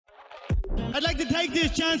I'd like to take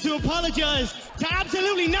this chance to apologize to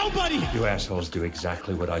absolutely nobody. You assholes do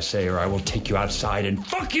exactly what I say, or I will take you outside and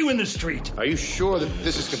fuck you in the street. Are you sure that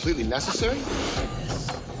this is completely necessary?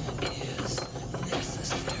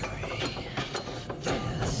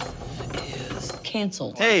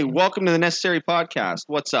 Canceled. Hey, welcome to the Necessary Podcast.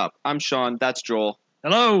 What's up? I'm Sean. That's Joel.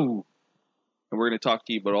 Hello. And we're going to talk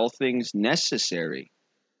to you about all things necessary.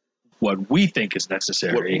 What we think is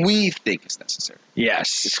necessary. What we think is necessary.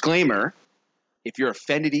 Yes. Disclaimer, if you're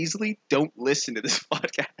offended easily, don't listen to this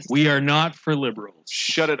podcast. We are not for liberals.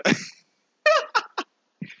 Shut it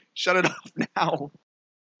Shut it off now.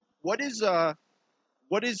 What is a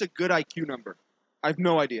good IQ number? I have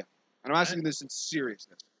no idea. And I'm asking this in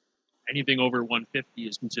seriousness. Anything over 150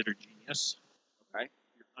 is considered genius. Okay.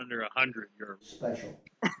 You're under 100, you're special.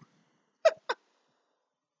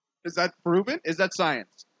 Is that proven? Is that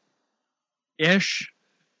science? ish.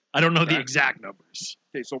 I don't know the exact numbers.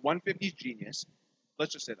 Okay, so 150 is genius.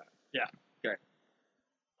 Let's just say that. Yeah. Okay.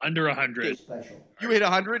 Under 100. Special. You hit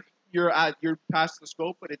 100, you're past the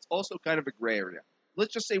scope, but it's also kind of a gray area.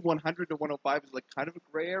 Let's just say 100 to 105 is like kind of a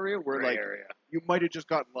gray area where Gray area. You might have just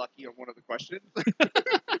gotten lucky on one of the questions.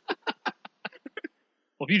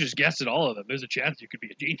 Well, if you just guessed at all of them, there's a chance you could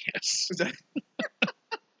be a genius.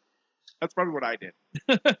 That's probably what I did.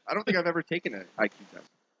 I don't think I've ever taken an IQ test.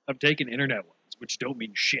 I've taken internet ones, which don't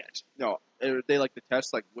mean shit. No, they like the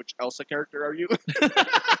test, like, which Elsa character are you? On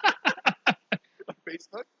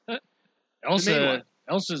Facebook?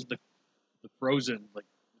 Elsa's the Frozen, like,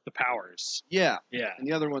 with the powers. Yeah. Yeah. And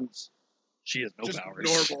the other one's She has no just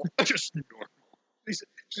powers. normal. Just normal.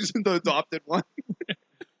 She's the adopted one.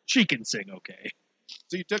 She can sing okay.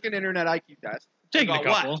 So you took an internet IQ test. Taking a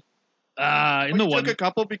Got couple. what? In the you one. took a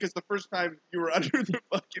couple because the first time you were under the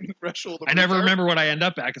fucking threshold of I never reserve? remember what I end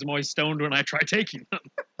up at because I'm always stoned when I try taking them.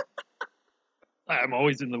 I'm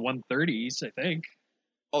always in the 130s, I think.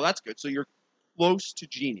 Oh, that's good. So you're close to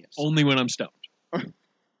genius. Only when I'm stoned.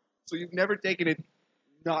 So you've never taken it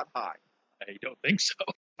not high. I don't think so.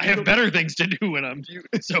 I have better things to do when I'm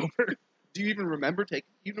sober. Do you even remember taking?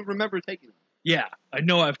 You don't remember taking them. Yeah, I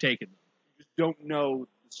know I've taken them. You just don't know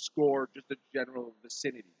the score, just the general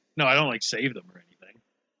vicinity. No, I don't like save them or anything.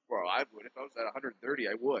 Well, I would. If I was at 130,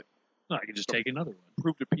 I would. No, I can just take another one.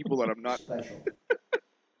 Prove to people that I'm not Special.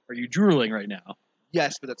 Are you drooling right now?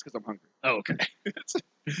 Yes, but that's because I'm hungry. Oh, okay.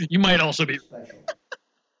 You might also be. Special.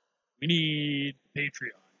 We need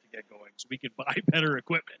Patreon to get going so we can buy better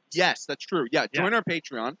equipment. Yes, that's true. Yeah, join our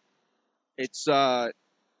Patreon. It's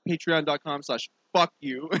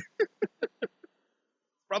patreon.com/fuckyou.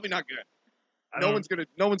 Probably not good. No one's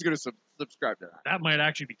gonna subscribe to that. That might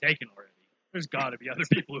actually be taken already. There's got to be other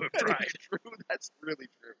people who have tried. That's true. That's really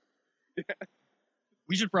true.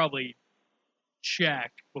 We should probably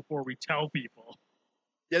check before we tell people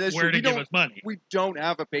Yeah, that's where true. to give us money. We don't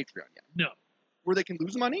have a Patreon yet. No, Where they can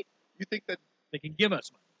lose money? You think that? they can give us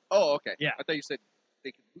money. Oh, okay. Yeah. I thought you said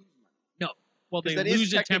they can lose money. No. Well, they 'Cause that is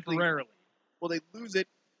lose it technically- temporarily. Well, they lose it.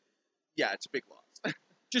 Yeah, it's a big loss.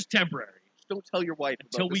 Just temporary. Just don't tell your wife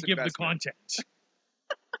Until about we this give the investment. content.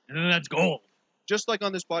 And then that's gold. Just like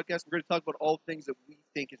on this podcast, we're going to talk about all things that we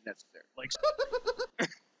think is necessary. Like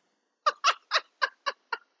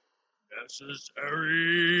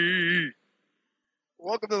necessary.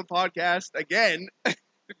 Welcome to the podcast again.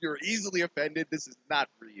 If you're easily offended, this is not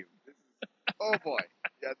for you. This is, oh boy,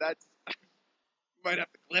 yeah, that's. You might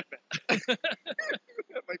have to clip it.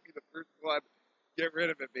 That might be the first one. Get rid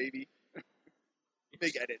of it, baby.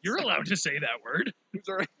 Big edit. You're allowed to say that word. It's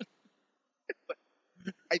all right.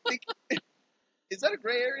 I think. Is that a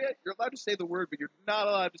gray area? You're allowed to say the word, but you're not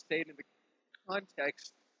allowed to say it in the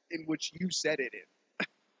context in which you said it in.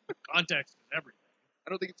 Context is everything. I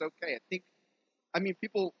don't think it's okay. I mean,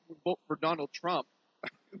 people who vote for Donald Trump,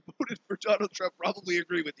 who voted for Donald Trump, probably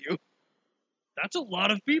agree with you. That's a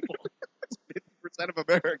lot of people. That's 50% of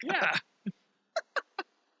America. Yeah.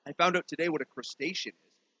 I found out today what a crustacean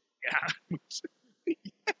is. Yeah.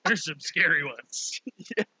 There's some scary ones.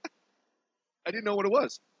 Yeah. I didn't know what it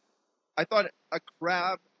was. I thought a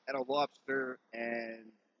crab and a lobster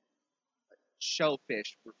and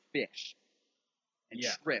shellfish were fish. And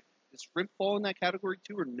shrimp. Does shrimp fall in that category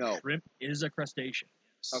too, or no? Shrimp is a crustacean.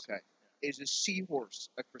 Yes. Okay. Is a seahorse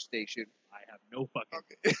a crustacean? I have no fucking.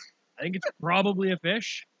 Okay. I think it's probably a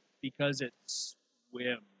fish because it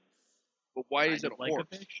swims. But why is it a like horse?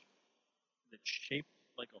 a fish? It's shaped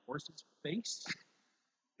like a horse's face.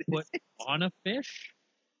 Put on a fish.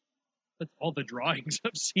 That's all the drawings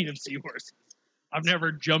I've seen of seahorses. I've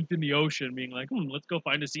never jumped in the ocean being like, let's go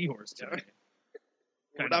find a seahorse today.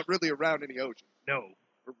 We're not really around any ocean. No.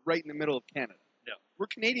 We're right in the middle of Canada. No. We're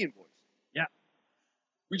Canadian boys. Yeah.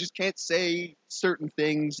 We just can't say certain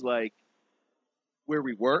things like where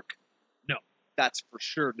we work. No. That's for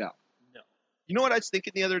sure no. No. You know what I was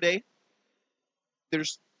thinking the other day?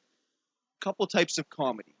 There's a couple types of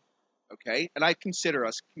comedy, okay? And I consider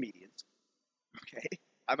us comedians, okay?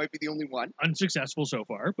 I might be the only one. Unsuccessful so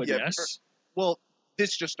far, but Yeah, yes. Well,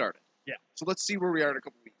 this just started. Yeah. So let's see where we are in a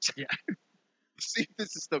couple weeks. Yeah. See if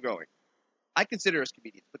this is still going. I consider us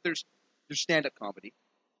comedians, but there's stand-up comedy,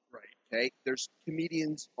 Right. okay? There's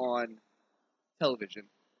comedians on television.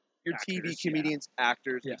 Your TV Actors, yeah. comedians,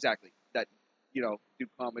 actors, Yeah. exactly, that, do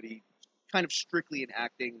comedy kind of strictly in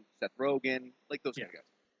acting, Seth Rogen, like those Yeah. kind of guys.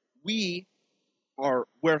 We are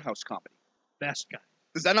warehouse comedy. Best guy.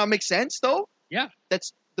 Does that not make sense, though? Yeah.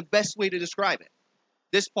 That's the best way to describe it.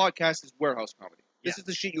 This podcast is warehouse comedy. This Yeah. is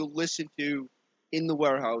the shit you'll listen to in the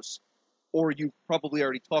warehouse, or you've probably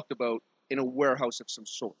already talked about in a warehouse of some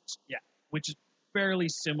sorts. Which is fairly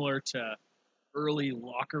similar to early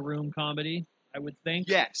locker room comedy, I would think.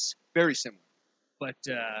 Yes, very similar. But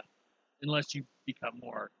unless you become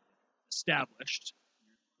more established,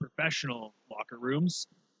 professional locker rooms,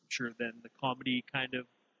 I'm sure then the comedy kind of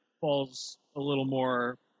falls a little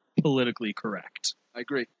more politically correct. I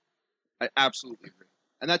agree. I absolutely agree.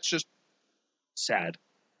 And that's just Sad.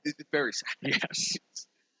 it's very sad. Yes.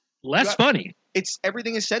 Less That- funny.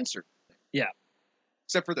 Everything is censored. Yeah.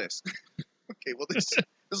 Except for this. Okay, well this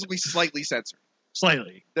will be slightly censored.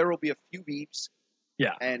 Slightly. There will be a few beeps.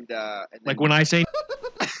 Yeah. And then, Like when I say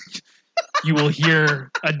you will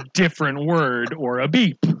hear a different word or a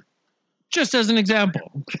beep. Just as an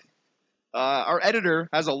example. our editor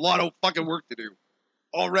has a lot of fucking work to do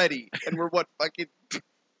already, and we're fucking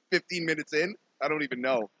 15 minutes in? I don't even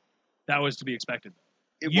know. That was to be expected.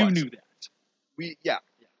 It You was. knew that. Yeah.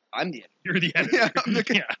 I'm the editor. You're the editor. Yeah, I'm the-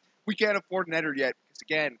 Yeah. We can't afford an editor yet because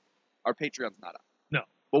again, our Patreon's not up. No.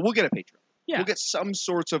 But we'll get a Patreon. Yeah. We'll get some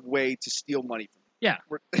sorts of way to steal money from them. Yeah.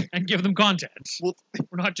 We're- And give them content. We'll-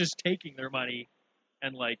 We're not just taking their money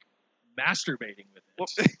and like masturbating with it. Well,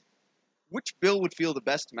 which bill would feel the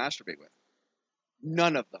best to masturbate with?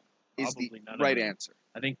 None of them is Probably the none of right them. answer.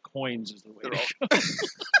 I think coins is the way They're to all- go.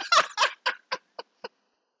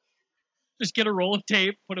 Just get a roll of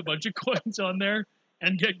tape, put a bunch of coins on there,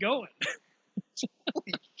 and get going.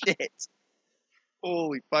 Holy shit.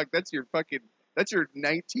 Holy fuck. That's your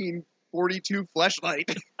 1942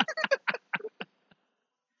 fleshlight.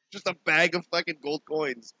 Just a bag of fucking gold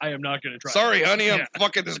coins. I am not going to try. Sorry, this. honey, I'm Yeah.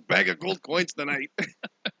 fucking this bag of gold coins tonight.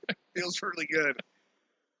 Feels really good.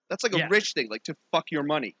 That's like a Yeah. rich thing, like to fuck your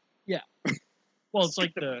money. Well, it's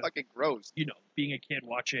like the Fucking gross. being a kid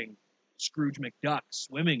watching Scrooge McDuck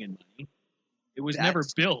swimming in money. It was That's- never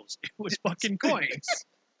bills. It was fucking coins.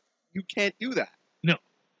 You can't do that. No.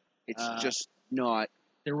 It's Uh, just not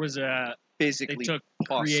There was a they physically took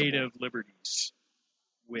possible. creative liberties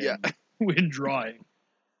when Yeah. when drawing.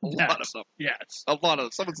 A lot of them. Yes. A lot of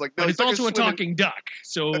them. Someone's like, no, But he's it's not also a gonna swim in- talking duck,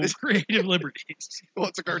 so But it's- creative liberties. Well,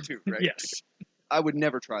 it's a cartoon, right? Yes. I would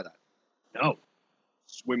never try that. No.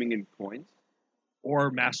 Swimming in coins.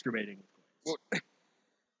 Or masturbating with coins. Well,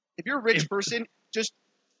 if you're a rich person, just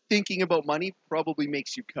thinking about money probably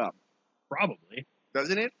makes you come, Probably.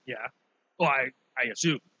 doesn't it? Yeah. Well, I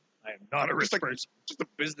assume. I am not a rich Just like- person. Just a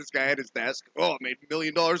business guy at his desk. Oh, I made $1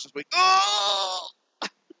 million this week. Oh,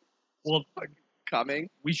 Well, coming.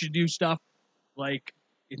 we should do stuff like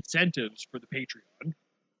incentives for the Patreon.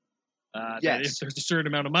 That Yes. if there's a certain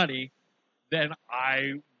amount of money, then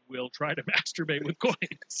I will try to masturbate with coins.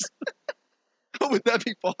 How would that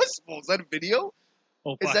be possible? Is that a video?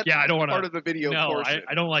 Oh, Is fuck. that Yeah, I don't want part to. of the video No, portion?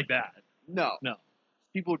 I don't like that. No. No.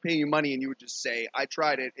 People would pay you money and you would just say, I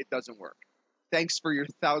tried it. It doesn't work. Thanks for your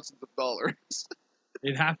thousands of dollars.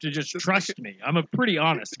 They'd have to just trust me. I'm a pretty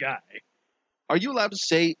honest guy. Are you allowed to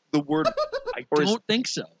say the word? I Or is- don't think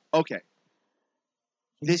so. Okay.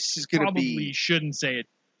 This is going to Probably be. shouldn't say it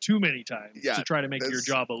too many times Yeah, to try to make your that's-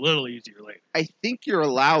 job a little easier later. I think you're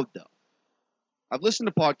allowed, though. I've listened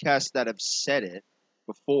to podcasts that have said it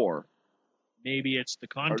before. Maybe it's the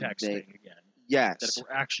context they- thing again. Yes. That if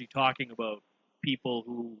we're actually talking about people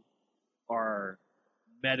who are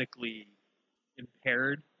medically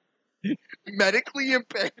impaired, Medically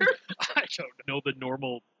impaired? I don't know the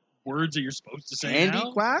normal words that you're supposed to say Handy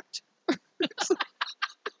now. quacked? It's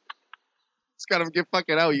gotta get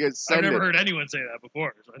fucking out. You guys I've send never it. heard anyone say that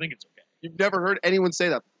before, so I think it's okay. You've never heard anyone say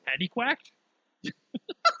that. Handiquacked?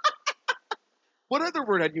 What other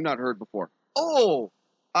word had you not heard before? Oh,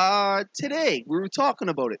 today we were talking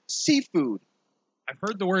about it. Seafood. I've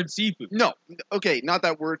heard the word seafood. No, okay, not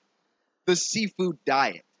that word. The seafood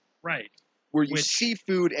diet, Right. where you Which- see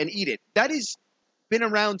food and eat it. That has been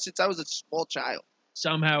around since I was a small child.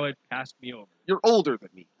 Somehow it passed me over. You're older than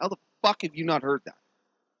me. How the fuck have you not heard that?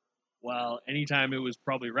 Well, anytime it was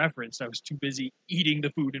probably referenced, I was too busy eating the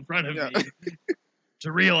food in front of Yeah. me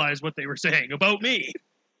to realize what they were saying about me.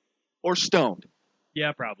 Or stoned.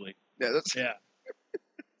 Yeah, probably. Yeah, that's Yeah.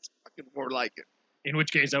 fucking more like it. In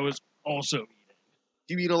which case, I was also eating.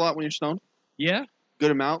 Do you eat a lot when you're stoned? Yeah, Good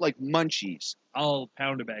amount? Like munchies. I'll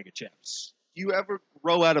pound a bag of chips. Do you ever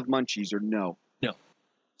grow out of munchies or no? No.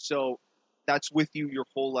 So that's with you your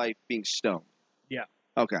whole life being stoned? Yeah.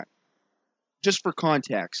 Okay. Just for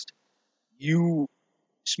context, you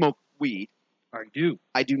smoke weed. I do.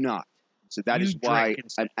 I do not. So that You is why drink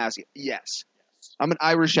instead. I'm asking. Yes. Yes. I'm an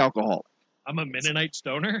Irish alcoholic. I'm a Mennonite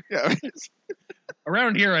stoner. Yeah.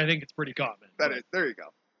 Around here, I think it's pretty common. That is. There you go.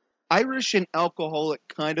 Irish and alcoholic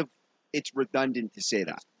kind of, it's redundant to say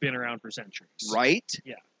that. It's been around for centuries. Right?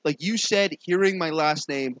 Yeah. Like you said, hearing my last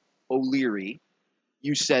name, O'Leary,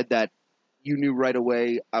 you said that you knew right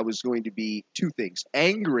away I was going to be two things,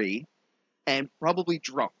 angry and probably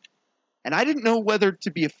drunk. And I didn't know whether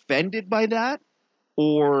to be offended by that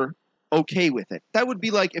or okay with it. That would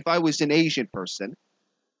be like if I was an Asian person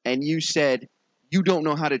and you said, you don't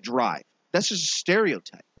know how to drive. That's just a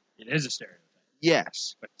stereotype. It is a stereotype.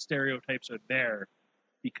 Yes. But stereotypes are there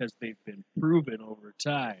because they've been proven over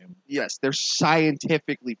time. Yes, they're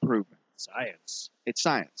scientifically proven. Science. It's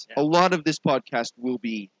science. Yeah. A lot of this podcast will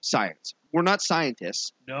be science. We're not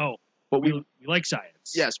scientists, No, but we like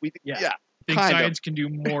science. yes, we Yeah. yeah. I think kind of. science can do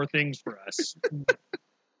more things for us.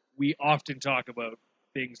 We often talk about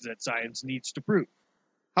things that science needs to prove.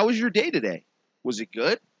 How was your day today? Was it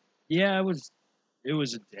good? Yeah, it was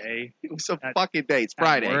a day It was a At- fucking day. It's at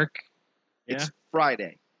Friday. work. Yeah. It's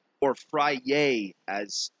Friday. Or Friday,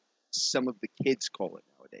 as some of the kids call it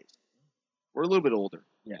nowadays. We're a little bit older.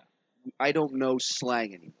 Yeah. I don't know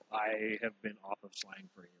slang anymore. I have been off of slang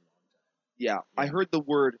for a long time. Yeah. I Yeah. heard the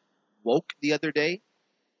word woke the other day.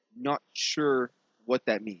 Not sure what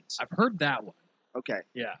that means. I've heard that one. Okay.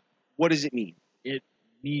 Yeah. What does it mean? It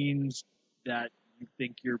means that you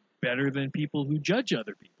think you're better than people who judge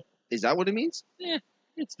other people. Is that what it means?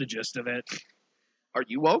 It's the gist of it. Are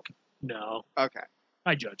you woke? No, Okay.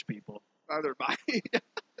 I judge people. Neither am I.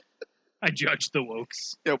 I judge the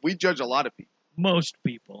wokes. Yeah, we judge a lot of people. Most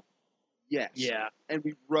people. Yes. Yeah. And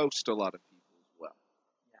we roast a lot of people as well.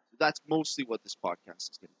 Yeah. So that's mostly what this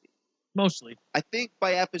podcast is going to be. Mostly. I think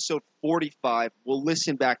by episode 45, we'll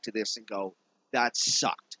listen back to this and go, that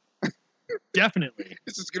sucked. Definitely.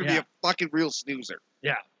 This is going to be Yeah. a fucking real snoozer.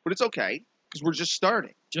 Yeah. But it's okay, because we're just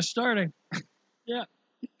starting. Just starting. Gotta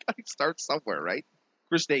start somewhere, right?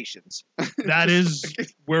 Crustaceans. That is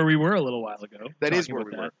where we were a little while ago. That is talking where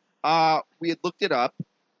about we that. were. We had looked it up.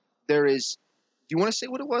 There is, do you want to say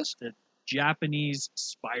what it was? Japanese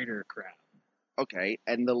spider crab. Okay,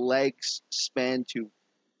 and the legs span to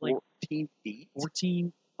Like 14 feet?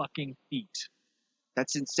 14 fucking feet.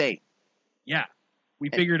 That's insane. Yeah. We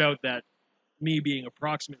figured out that me being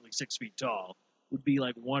approximately 6 feet tall would be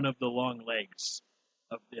like one of the long legs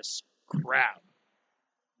of this crab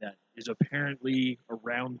that is apparently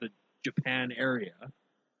around the Japan area,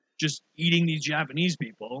 just eating these Japanese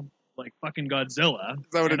people like fucking Godzilla. Is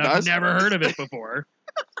that what and it I've does? never heard of it before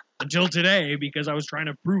until today because I was trying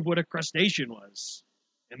to prove what a crustacean was,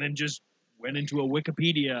 and then just went into a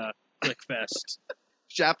Wikipedia click fest.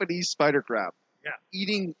 Japanese spider crab. Yeah.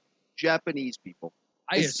 Eating Japanese people.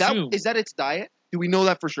 I is assume. that its diet? Do we know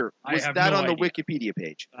that for sure? I Was have that no on the idea. Wikipedia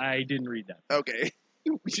page? I didn't read that. Okay.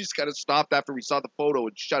 We just kind of stopped after we saw the photo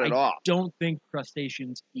and shut it I off. don't think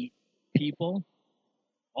crustaceans eat people,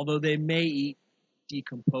 although they may eat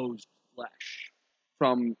decomposed flesh.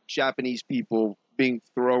 From Japanese people being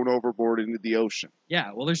thrown overboard into the ocean.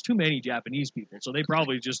 Yeah, well, there's too many Japanese people, so they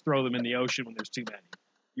probably just throw them in the ocean when there's too many.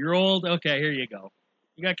 You're old? Okay, here you go.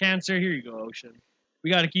 You got cancer? Here you go, ocean. We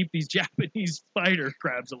got to keep these Japanese spider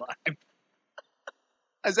crabs alive.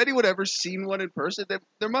 Has anyone ever seen one in person?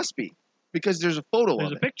 There must be, because there's a photo There's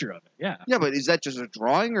of a it. picture of it, yeah. Yeah, but is that just a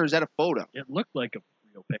drawing or is that a photo? It looked like a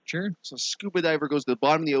real picture. So a scuba diver goes to the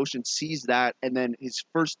bottom of the ocean, sees that, and then his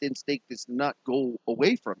first instinct is not go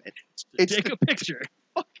away from it. It's Take the a picture.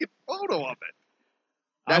 fucking photo of it.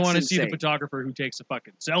 I That's want to see the insane. photographer who takes a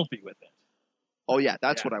fucking selfie with it. Oh yeah,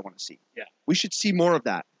 that's Yeah. what I want to see. Yeah. We should see more of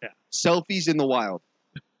that. Yeah. Selfies in the wild.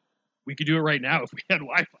 We could do it right now if we had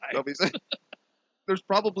Wi-Fi. Selfies. There's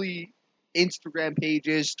probably Instagram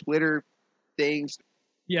pages, Twitter things,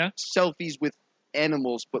 Yeah, selfies with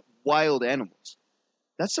animals, but wild animals.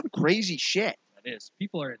 That's some crazy shit. that is.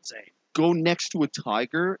 People are insane. Go next to a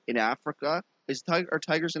tiger in Africa. Are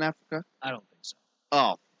tigers in Africa? I don't think so.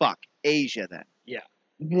 Oh, fuck. Asia, then. Yeah.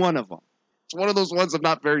 One of them. It's one of those ones I'm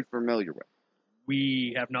not very familiar with.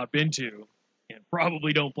 we have not been to and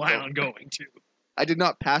probably don't plan on going to. I did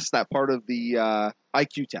not pass that part of the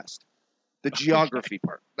IQ test, the geography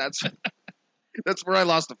part. That's where I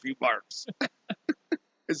lost a few marks.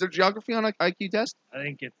 Is there geography on an IQ test? I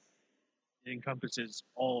think it encompasses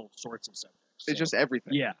all sorts of subjects. It's So, just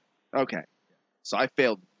everything. yeah. Okay. So I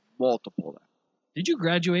failed multiple of that. Did you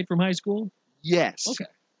graduate from high school? Yes. Okay.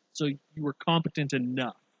 So you were competent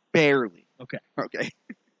enough. Barely. Okay. Okay.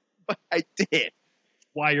 But I did.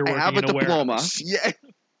 Why you're I working have a in a diploma. warehouse. Yeah.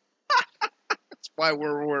 That's why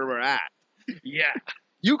we're where we're at. Yeah,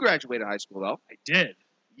 You graduated high school, though. I did.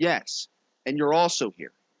 Yes. And you're also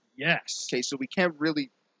here. Yes. Okay, so we can't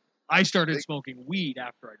really... I started smoking weed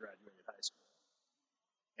after I graduated high school.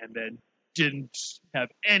 And then didn't have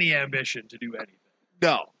any ambition to do anything.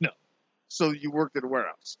 No. No. So you worked at a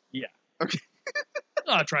warehouse. Yeah. Okay.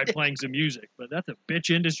 I tried playing some music, but that's a bitch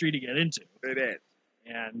industry to get into. It is.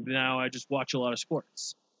 And now I just watch a lot of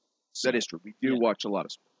sports. That is true. We do Yeah. watch a lot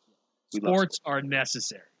of sports. We love Sports are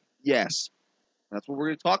necessary. Yes. That's what we're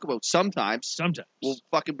going to talk about. Sometimes Sometimes. we'll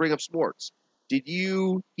fucking bring up sports. Did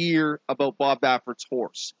you hear about Bob Baffert's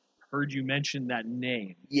horse? Heard you mention that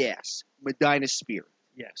name. Yes. Medina Spirit.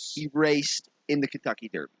 Yes. He raced in the Kentucky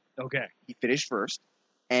Derby. Okay. He finished first,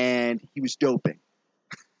 and he was doping.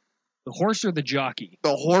 The horse or the jockey?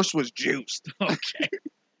 The horse was juiced. Okay.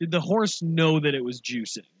 Did the horse know that it was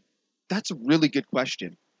juicing? That's a really good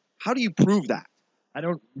question. How do you prove that? I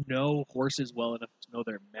don't know horses well enough to know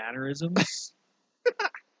their mannerisms.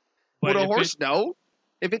 Would a if horse know?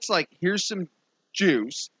 If it's like, here's some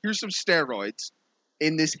juice, here's some steroids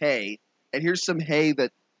in this hay, and here's some hay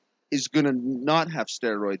that is going to not have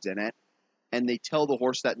steroids in it, and they tell the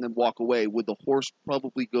horse that and then walk away, would the horse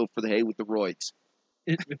probably go for the hay with the roids?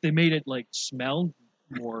 if they made it like smell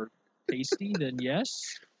more tasty, then yes.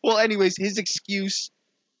 Well, anyways, his excuse,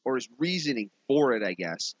 or his reasoning for it, I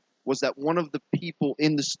guess, was that one of the people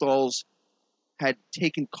in the stalls had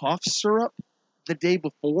taken cough syrup the day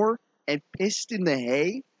before and pissed in the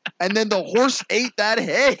hay, and then the horse ate that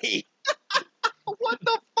hay. What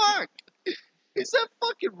the fuck? Is that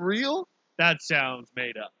fucking real? That sounds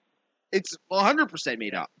made up. It's 100%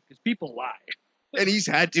 made up. Because people lie. And he's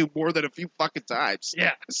had to more than a few fucking times.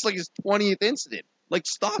 Yeah. It's like his 20th incident. Like,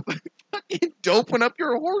 stop fucking doping up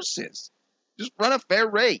your horses. Just run a fair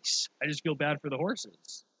race. I just feel bad for the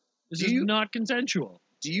horses. This Do is you? not consensual.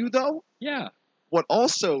 Do you, though? Yeah. What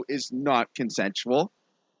also is not consensual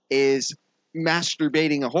is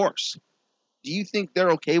masturbating a horse. Do you think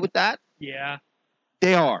they're okay with that? Yeah.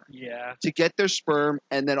 They are. Yeah. To get their sperm,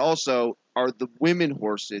 and then also, are the women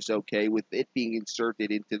horses okay with it being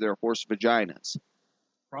inserted into their horse vaginas?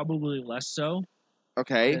 Probably less so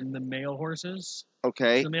Okay. than the male horses.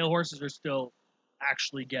 Okay. The male horses are still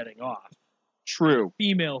actually getting off. True.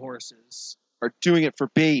 Female horses, Are doing it for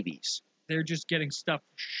babies. they're just getting stuff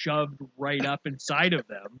shoved right up inside of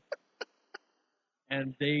them.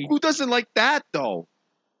 And they, Who doesn't like that, though?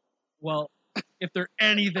 well, if they're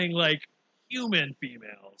anything like human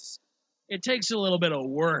females, it takes a little bit of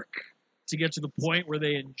work to get to the point where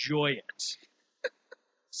they enjoy it.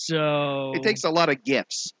 So It takes a lot of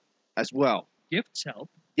gifts as well. gifts help.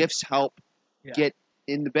 Gifts help Yeah. get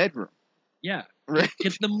in the bedroom. Yeah. Right?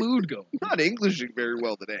 Get the mood going. Not Englishing very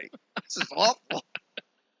well today. This is awful.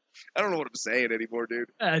 I don't know what I'm saying anymore, dude.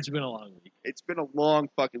 It's been a long week. It's been a long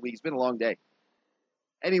fucking week. It's been a long day.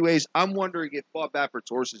 Anyways, I'm wondering if Bob Baffert's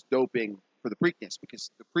horse is doping for the Preakness,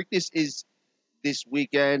 because the Preakness is this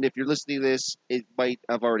weekend. If you're listening to this, it might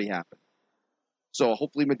have already happened. So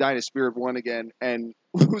hopefully Medina Spirit won again and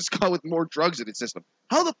was caught with more drugs in its system.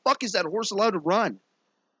 How the fuck is that horse allowed to run?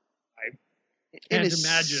 In can't his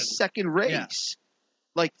imagine. second race,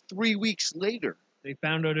 like 3 weeks later. They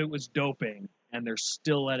found out it was doping, and they're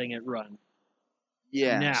still letting it run.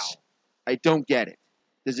 Yes. Now. I don't get it.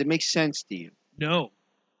 Does it make sense to you? No.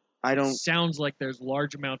 I don't Sounds like there's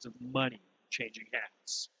large amounts of money changing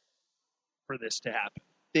hands for this to happen.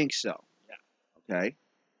 think so. Yeah. Okay.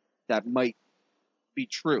 That might be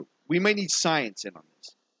true. We might need science in on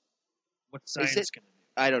this. What's science it- going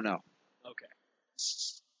to I don't know. do? Okay.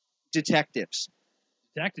 Detectives.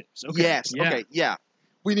 Detectives. Okay. Yes. Yeah. Okay. Yeah.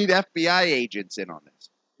 We need FBI agents in on this.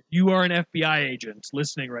 If you are an FBI agent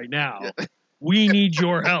listening right now, we need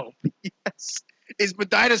your help. Yes. Is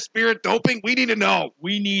Medina Spirit doping? We need to know.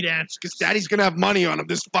 We need answers. Because Daddy's going to have money on him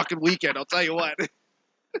this fucking weekend. I'll tell you what.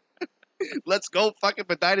 Let's go fucking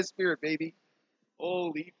Medina Spirit, baby.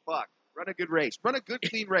 Holy fuck. Run a good race. Run a good,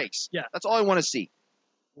 clean race. Yeah. That's all I want to see.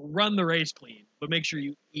 Run the race clean, but make sure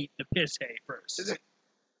you eat the piss hay first.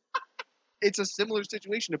 It's a similar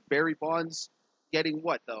situation to Barry Bonds' getting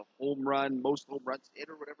the home run, most home runs hit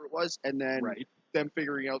or whatever it was, and then Right. them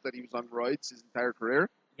figuring out that he was on roids his entire career.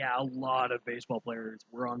 Yeah, a lot of baseball players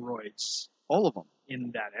were on roids All of them.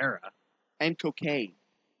 in that era. And cocaine.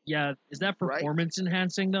 Yeah, is that Right. performance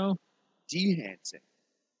enhancing though? Dehancing.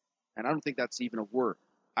 And I don't think that's even a word.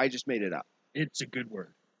 I just made it up. It's a good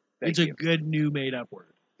word. Thank It's you. a good new made up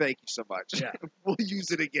word. Thank you so much. Yeah. We'll use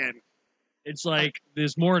it again. It's like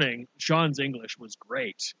this morning, Sean's English was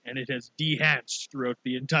great, and it has dehanced throughout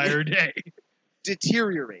the entire day.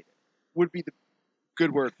 Deteriorated would be the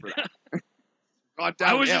good word for that. Gone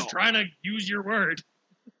I was downhill. just trying to use your word.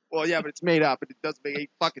 Well, yeah, but it's made up, and it doesn't make any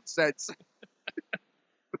fucking sense.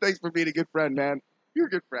 But thanks for being a good friend, man. You're a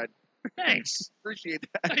good friend. Thanks. Appreciate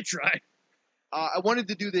that. I try. I wanted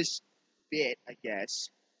to do this bit, I guess,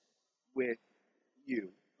 with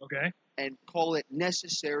you, Okay. and call it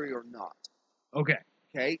necessary or not. Okay.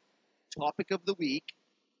 Okay? Topic of the week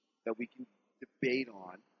that we can debate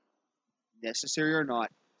on, necessary or not,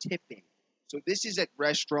 tipping. So this is at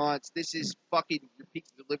restaurants. This is fucking your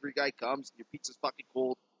pizza delivery guy comes and your pizza's fucking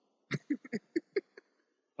cold.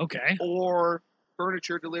 Okay. Or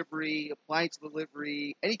furniture delivery, appliance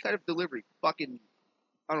delivery, any kind of delivery. Fucking,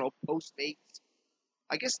 I don't know, Postmates.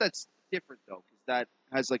 I guess that's different though, because that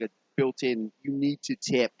has like a built-in, you need to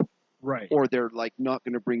tip Right. or they're like not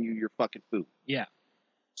going to bring you your fucking food. Yeah.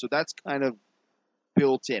 So that's kind of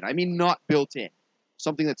built in. I mean, not built in.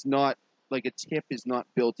 Something that's not, like a tip is not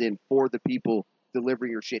built in for the people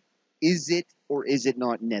delivering your shit. Is it or is it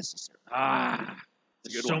not necessary? Ah, It's a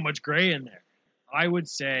there's good so one. much gray in there. I would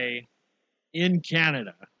say in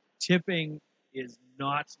Canada, tipping is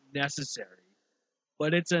not necessary,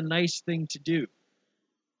 but it's a nice thing to do.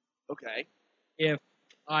 Okay. If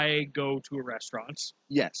I go to a restaurant,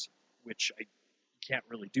 Yes. which I can't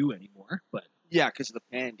really do anymore, but Yeah, because of the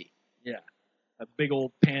pandy. yeah, a big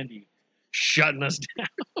old pandy shutting us down.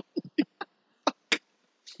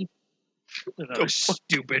 Another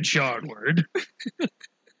stupid Sean word.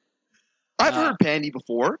 I've Uh, heard pandy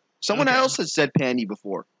before. Someone okay. else has said pandy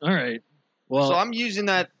before. All right. Well, So I'm using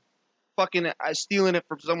that fucking, stealing it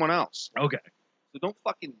from someone else. okay. So don't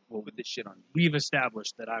fucking put this shit on me. We've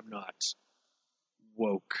established that I'm not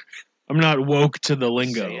woke. I'm not woke to the Say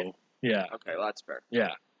lingo. it. Yeah. Okay, well, that's fair.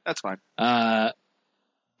 Yeah. That's fine.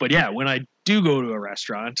 But yeah, when I do go to a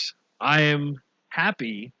restaurant, I am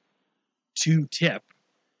happy to tip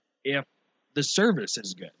if the service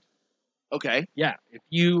is good. Okay. Yeah, if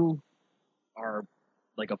you are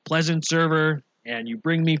like a pleasant server and you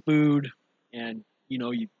bring me food and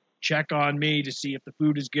you check on me to see if the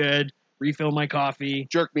food is good, refill my coffee,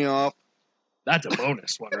 Jerk me off. that's a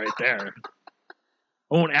bonus one right there.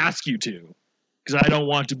 I won't ask you to because I don't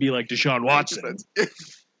want to be like Deshaun Watson. I'm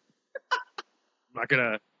not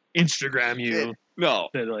gonna Instagram you No.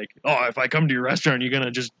 that like, oh, if I come to your restaurant, you're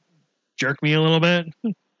gonna just jerk me a little bit.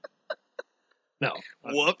 No,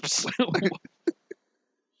 Whoops.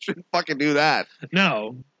 Shouldn't fucking do that.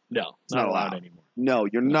 no, not not allowed allowed. anymore. No,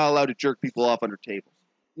 you're not allowed to jerk people off under tables.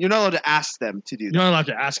 You're not allowed to ask them to do You're that. not allowed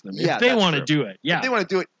to ask them Yeah, if they that's want to true. do it. Yeah, If they want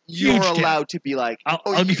to do it, Huge you're tip. allowed to be like,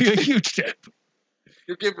 I'll give you a huge tip.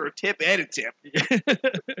 you'll give her a tip and a tip.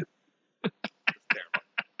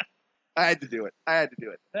 I had to do it. Yeah,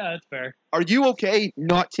 that's fair. Are you okay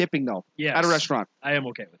not tipping, though, Yes, at a restaurant? I am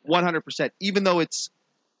okay with that. 100%, even though it's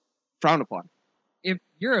frowned upon. If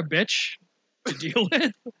you're a bitch to deal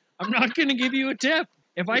with, I'm not going to give you a tip.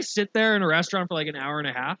 If I sit there in a restaurant for like an hour and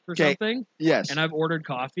a half or Okay. something, Yes. and I've ordered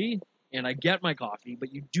coffee, and I get my coffee,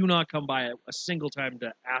 but you do not come by a single time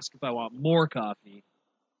to ask if I want more coffee,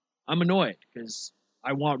 I'm annoyed because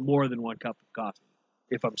I want more than one cup of coffee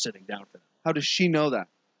if I'm sitting down for that. How does she know that?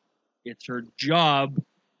 It's her job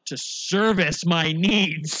to service my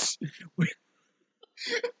needs.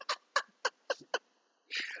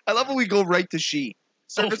 I love when we go right to she.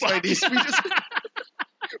 Service Oh, my fuck. needs. We just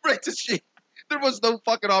right to she. There was no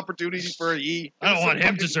fucking opportunity for a he. I don't There was want some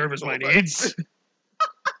him to fucking- service my Oh, but- needs.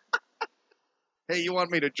 Hey, you want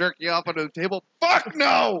me to jerk you off under the table? Fuck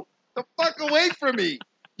no! The fuck away from me!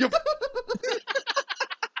 You.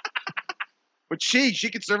 But she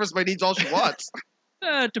can service my needs all she wants.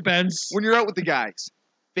 It depends. When you're out with the guys,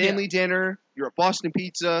 family dinner, you're at Boston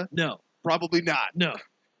Pizza, No, probably not. no.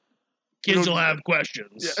 Kids don't will do have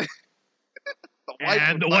questions. Yeah.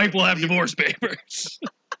 And the wife will have divorce papers.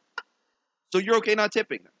 So you're okay not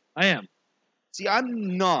tipping? I am. See,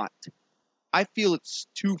 I'm not. I feel it's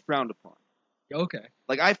too frowned upon. Okay.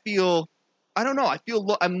 Like, I feel, I don't know, I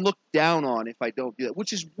feel I'm looked down on if I don't do that,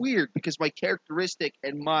 which is weird because my characteristic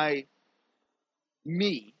and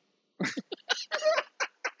me,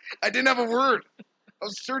 I didn't have a word. I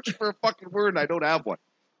was searching for a fucking word and I don't have one.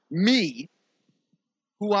 Me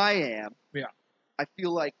who I am, Yeah. I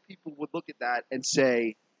feel like people would look at that and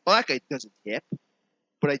say, well, that guy doesn't tip.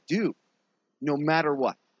 But I do, no matter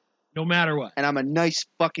what. No matter what. And I'm a nice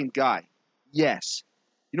fucking guy. Yes.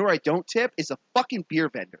 You know where I don't tip? Is a fucking beer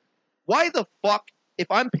vendor. Why the fuck, if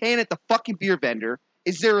I'm paying at the fucking beer vendor,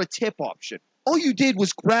 is there a tip option? All you did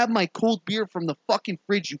was grab my cold beer from the fucking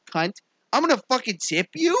fridge, you cunt. I'm gonna fucking tip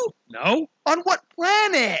you? No? On what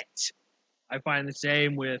planet? I find the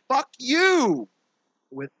same with Fuck you.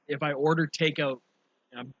 if I order takeout,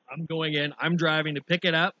 I'm going in, I'm driving to pick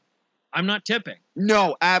it up, I'm not tipping.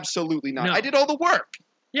 No, absolutely not. No. I did all the work.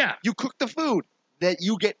 Yeah, You cook the food. That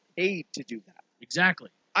you get paid to do that. exactly.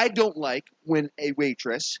 I don't like when a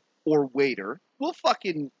waitress or waiter will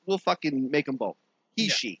fucking make them both. He,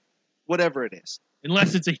 Yeah. she, whatever it is.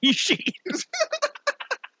 Unless it's a he she.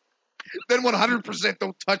 Then 100%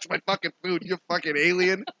 don't touch my fucking food, you fucking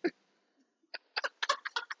alien.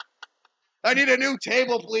 I need a new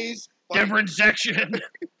table, please. Different section.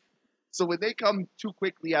 So when they come too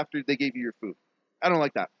quickly after they gave you your food, I don't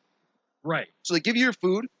like that. Right. So they give you your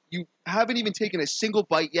food. You haven't even taken a single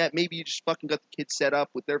bite yet. Maybe you just fucking got the kids set up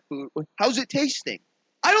with their food. How's it tasting?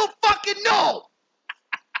 I don't fucking know.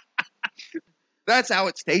 That's how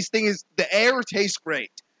it's tasting. Is the air tastes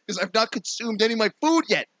great because I've not consumed any of my food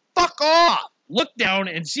yet. Fuck off. Look down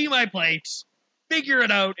and see my plates. Figure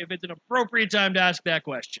it out if it's an appropriate time to ask that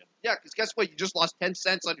question. Yeah, because guess what? You just lost 10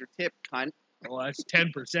 cents on your tip, cunt. Well, that's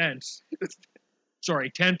 10%.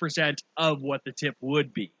 Sorry, 10% of what the tip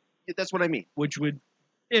would be, Yeah, that's what I mean. which would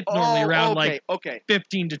it's normally around like okay.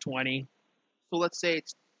 15 to 20. So let's say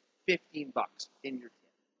it's $15 in your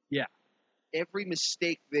tip. Yeah. Every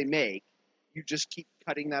mistake they make, you just keep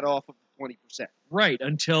cutting that off of the 20%. Right,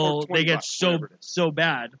 until Or 20 they get bucks, whatever it is. so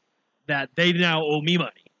bad that they now owe me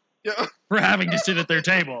money Yeah. for having to sit at their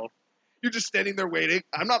table. You're just standing there waiting.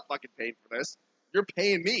 I'm not fucking paying for this. You're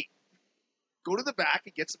paying me. Go to the back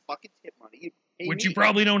and get some fucking tip money. You pay Which me. you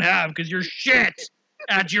probably don't have because you're shit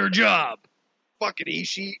at your job. Fucking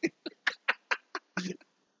Ishi.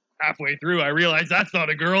 Halfway through, I realized that's not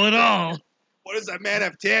a girl at all. What does that man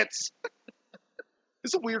have tits?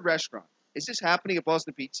 It's a weird restaurant. Is this happening at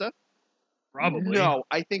Boston Pizza? Probably. No,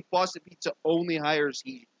 I think Boston Pizza only hires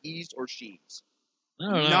he's or she's. I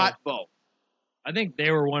don't know. Not both. I think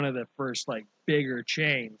they were one of the first like bigger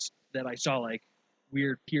chains that I saw like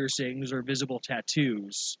weird piercings or visible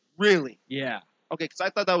tattoos. Really? Yeah. Okay, because I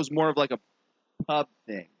thought that was more of like a pub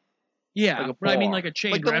thing. Yeah, Like a but I mean bar. like a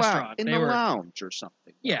chained Like the restaurant. in They the were lounge or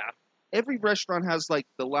something. Yeah. Every restaurant has like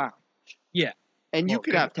the lounge. Yeah. And you Well,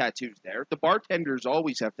 could have tattoos there. The bartenders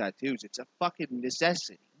always have tattoos. It's a fucking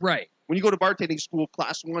necessity. Right. When you go to bartending school,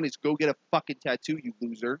 class 1 is go get a fucking tattoo, you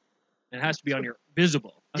loser. It has to be on your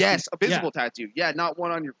visible. Has to Yes, a be- visible tattoo. Yeah, not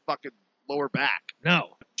one on your fucking lower back. Yeah.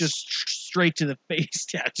 No. Just straight to the face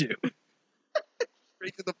tattoo.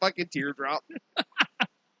 Straight to the fucking teardrop.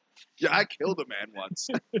 Yeah, I killed a man once.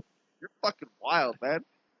 You're fucking wild, man.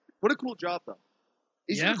 What a cool job, though.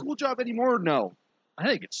 Is Yeah. it a cool job anymore or no? I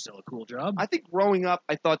think it's still a cool job. I think growing up,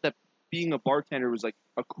 I thought that being a bartender was like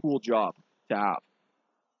a cool job to have.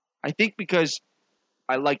 I think because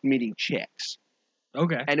I liked meeting chicks,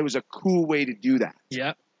 Okay. and it was a cool way to do that.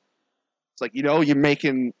 Yeah. It's like, you're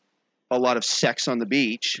making a lot of sex on the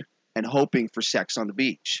beach and hoping for sex on the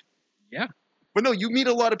beach. Yeah. But no, you meet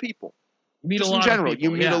a lot of people. Meet Just a lot in general, of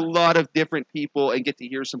people. you meet yeah. a lot of different people and get to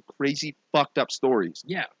hear some crazy fucked up stories.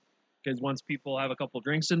 Yeah. Because once people have a couple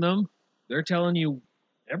drinks in them, they're telling you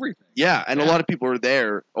everything. Yeah, and a Yeah. lot of people are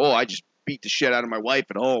there. Oh, I just beat the shit out of my wife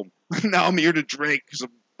at home. Now I'm here to drink because I'm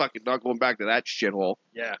fucking not going back to that shithole.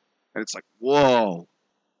 Yeah. And it's like, whoa,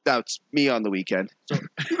 that's me on the weekend.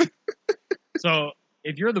 So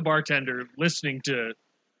if you're the bartender listening to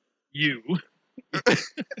you,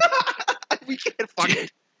 We can't fucking.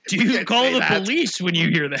 do We you can't call say the that. police when you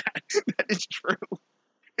hear that? That is true.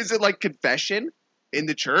 Is it like confession in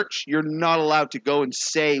the church? You're not allowed to go and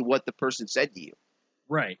say what the person said to you.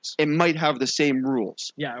 Right. It might have the same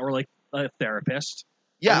rules. Yeah, or like a therapist.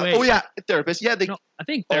 Yeah. wait. Oh, yeah. A therapist. Yeah. They, No, I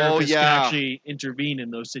think Oh, therapists yeah. can actually intervene in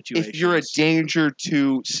those situations. if you're a danger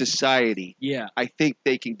to society, yeah, I think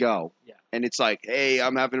they can go. Yeah. And it's like, hey,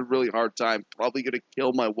 I'm having a really hard time. Probably going to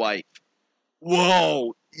kill my wife.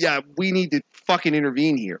 Whoa. Yeah, we need to fucking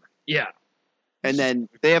intervene here. yeah, And then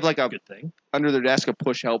they have like a, good thing. under their desk, a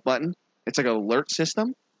push help button. It's like an alert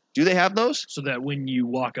system. Do they have those? So that when you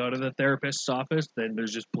walk out of the therapist's office, then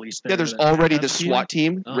there's just police there. Yeah, there's that already the have to you? SWAT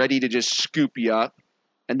team Oh. ready to just scoop you up.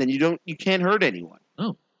 And then you can't hurt anyone.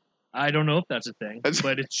 I don't know if that's a thing, That's-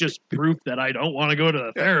 but it's just proof that I don't want to go to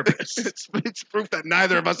the therapist. It's proof that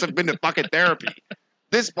neither of us have been to fucking therapy.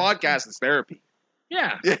 This podcast is therapy.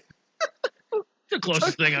 Yeah. Yeah. the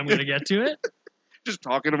closest thing I'm going to get to it. Just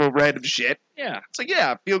talking about random shit. Yeah. It's like,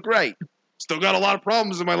 yeah, I feel great. Still got a lot of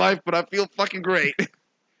problems in my life, but I feel fucking great.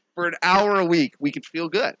 For an hour a week, we can feel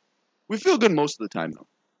good. We feel good most of the time, though.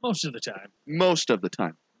 Most of the time. Most of the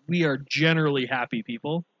time. We are generally happy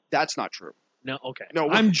people. That's not true. No, okay. No,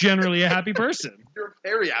 I'm generally a happy person. You're a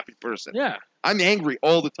very happy person. Yeah. I'm angry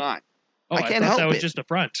all the time. Oh, I can't thought help that was it. just a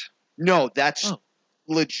front. No, that's Oh.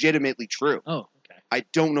 legitimately true. Oh, okay. I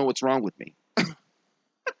don't know what's wrong with me.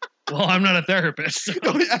 Well, I'm not a therapist. So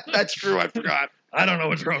Oh, yeah, that's true. I forgot. I don't know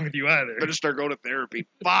what's wrong with you either. Better start going to therapy.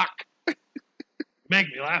 Fuck. Make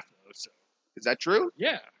me laugh, though. So, Is that true?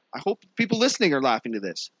 yeah. I hope people listening are laughing to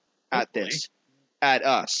this. At Hopefully. this. At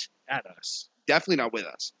us. At us. Definitely not with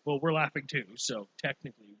us. Well, we're laughing too, so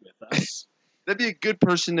technically with us. That'd be a good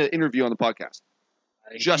person to interview on the podcast.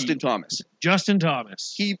 I think Justin Thomas. Justin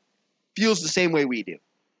Thomas. He feels the same way we do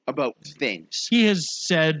about things. He has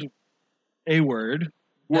said a word,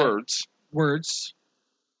 Words.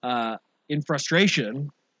 in frustration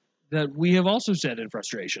that we have also said in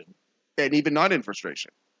frustration. And even not in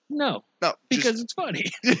frustration. No, No. because it's funny.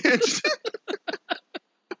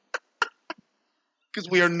 Because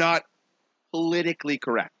we are not politically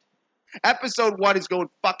correct. Episode 1 is going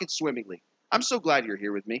fucking swimmingly. I'm so glad you're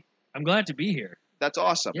here with me. I'm glad to be here. That's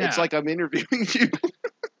awesome. Yeah. It's like I'm interviewing you.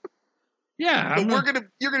 Yeah, But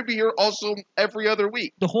you're gonna be here also every other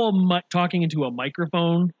week. the whole talking into a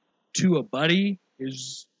microphone to a buddy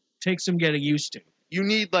takes some getting used to. You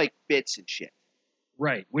need like bits and shit.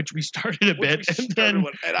 Right, which we started a bit, Which we and started then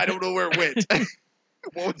with, and I don't know where it went.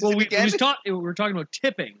 What was well, it we again? were talking about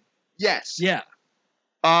tipping. Yes. Yeah,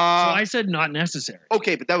 so Uh, I said not necessary.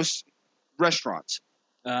 okay, but that was restaurants.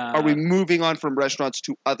 Are we moving on from restaurants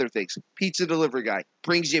to other things? Pizza delivery guy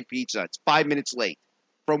brings you pizza. It's 5 minutes late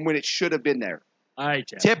from when it should have been there. I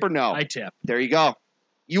tip. Tip or no? I tip. There you go.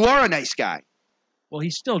 You are a nice guy. Well, he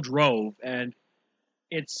still drove, and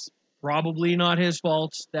it's probably not his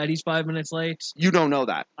fault that he's 5 minutes late. You don't know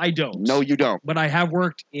that. I don't. No, you don't. But I have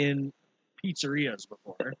worked in pizzerias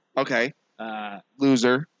before. Okay. Uh,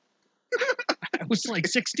 Loser. I was like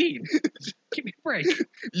 16. Give me a break.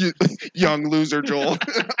 You, young loser, Joel.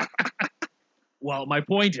 Well, my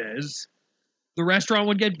point is, the restaurant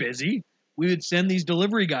would get busy. We would send these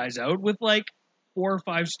delivery guys out with like 4 or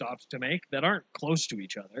 5 stops to make that aren't close to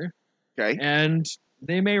each other, Okay. and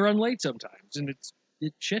they may run late sometimes, and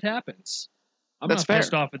shit happens. I'm That's not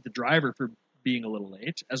pissed fair. off at the driver for being a little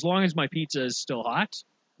late. As long as my pizza is still hot,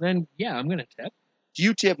 then yeah, I'm gonna tip. Do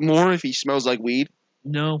you tip more if he smells like weed?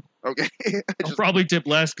 No, Okay. I'll probably tip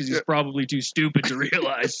less because he's Yeah. probably too stupid to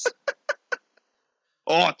realize.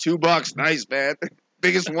 Oh, $2. Nice, man.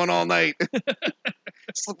 Biggest one all night.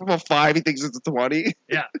 Slip him a 5. He thinks it's a 20.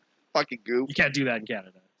 Yeah. Fucking goof. You can't do that in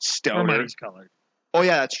Canada. Our Stoner. money's colored. Oh,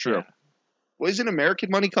 yeah, that's true. Yeah. Well, isn't American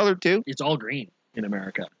money colored too? It's all green in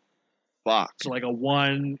America. Fuck. So like a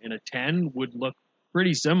 1 and a 10 would look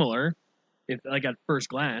pretty similar if like at first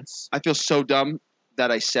glance. I feel so dumb that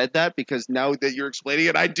I said that because now that you're explaining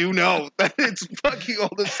it, I do know that it's fucking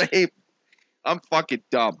all the same. I'm fucking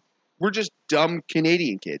dumb. We're just dumb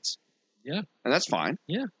Canadian kids. Yeah. And that's fine.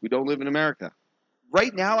 Yeah. We don't live in America.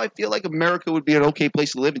 Right now, I feel like America would be an okay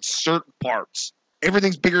place to live in certain parts.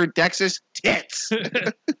 Everything's bigger in Texas. Tits.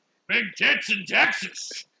 Big tits in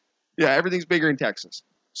Texas. Yeah, everything's bigger in Texas.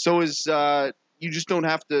 So is you just don't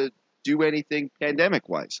have to do anything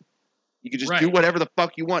pandemic-wise. You can just do Right. whatever the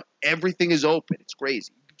fuck you want. Everything is open. It's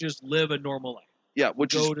crazy. Just live a normal life. Yeah,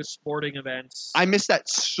 which is Go to sporting events. I miss that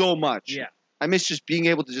so much. Yeah. I miss just being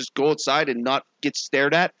able to just go outside and not get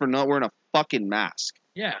stared at for not wearing a fucking mask.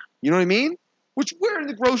 Yeah. You know what I mean? Which wearing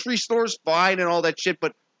the grocery store is fine and all that shit,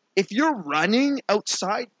 but if you're running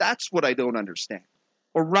outside, that's what I don't understand.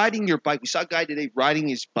 Or riding your bike. We saw a guy today riding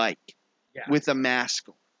his bike Yeah. with a mask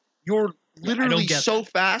on. You're I don't literally get so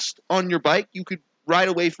fast on your bike, you could ride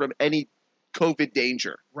away from any COVID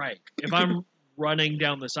danger. Right. If I'm running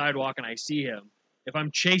down the sidewalk and I see him, if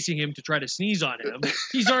I'm chasing him to try to sneeze on him,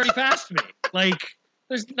 he's already past me. Like,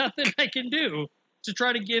 there's nothing I can do to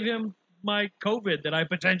try to give him my COVID that I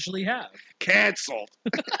potentially have. Canceled.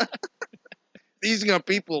 Sneezing on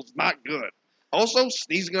people is not good. Also,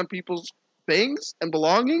 sneezing on people's things and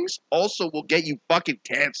belongings also will get you fucking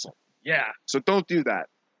canceled. Yeah. So don't do that.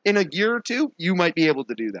 In a year or two, you might be able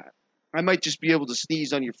to do that. I might just be able to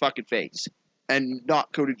sneeze on your fucking face and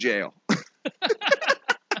not go to jail.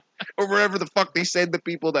 Or wherever the fuck they send the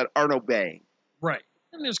people that aren't obeying. Right.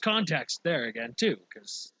 And there's context there again, too,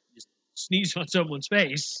 because you sneeze on someone's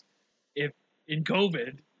face. If in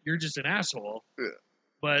COVID, you're just an asshole. Yeah.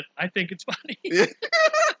 But I think it's funny. Yeah.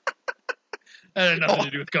 That had nothing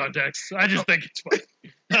to do with context. I just think it's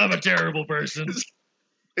funny. I'm a terrible person.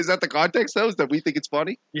 Is that the context, though? Is that we think it's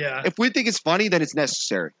funny? Yeah, If we think it's funny, then it's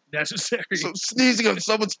necessary. necessary. So sneezing on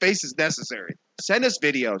someone's face is necessary. Send us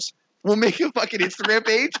videos. We'll make a fucking Instagram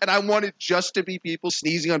page, and I want it just to be people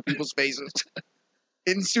sneezing on people's faces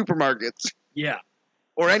in supermarkets Yeah,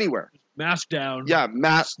 or anywhere. mask down. Yeah,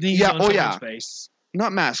 Sneeze Yeah, on oh someone's yeah. face.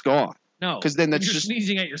 Not mask on. No, 'Cause then that's you're just-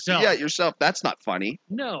 sneezing at yourself. Yeah, yourself. That's not funny.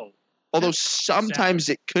 No. Although That's sometimes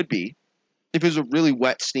it could be. If it was a really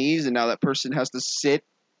wet sneeze and now that person has to sit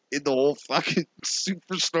in the whole fucking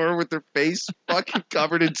superstore with their face fucking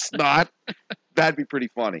covered in snot, that'd be pretty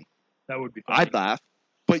funny. That would be funny. I'd laugh.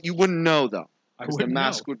 But you wouldn't know, though. I Because the wouldn't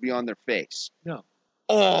mask know. would be on their face. No.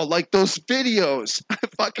 Oh, like those videos. I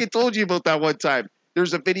fucking told you about that one time.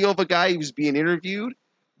 There's a video of a guy who was being interviewed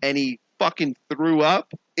and he fucking threw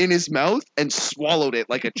up in his mouth and swallowed it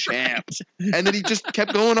like a champ. And then he just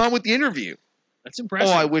kept going on with the interview. That's impressive.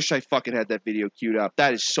 Oh, I wish I fucking had that video queued up.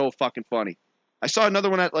 That is so fucking funny. I saw another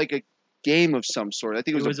one at like a game of some sort. I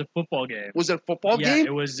think it was a football game. was it a football yeah, game?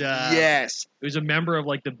 it was. Yes. It was a member of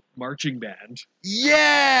like the marching band.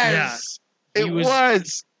 Yes. He It was-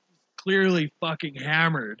 was. Clearly fucking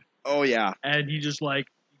hammered, Oh yeah. and he just like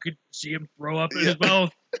you could see him throw up in his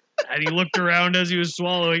mouth, and he looked around as he was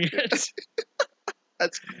swallowing it,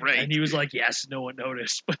 That's great. and he was like, "Yes, no one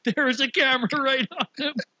noticed, but there was a camera right on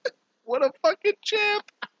him." What a fucking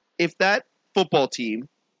champ. If that football team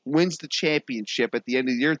wins the championship at the end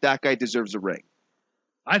of the year, that guy deserves a ring.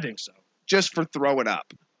 I think so. Just for throwing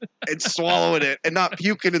up and swallowing it and not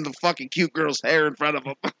puking in the fucking cute girl's hair in front of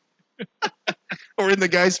him. Or in the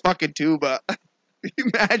guy's fucking tuba.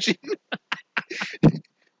 Imagine.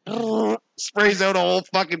 Sprays out a whole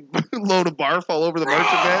fucking load of barf all over the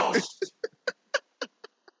marching band.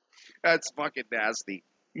 That's fucking nasty.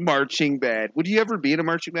 Marching band. Would you ever be in a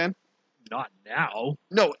marching band? Not now.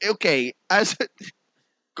 No, okay.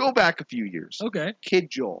 Go back a few years. Okay. Kid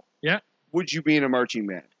Joel. Yeah. Would you be in a marching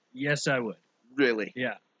band? Yes, I would. Really?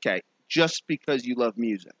 Yeah, Okay. Just because you love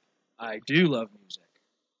music. I do love music,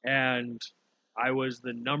 and I was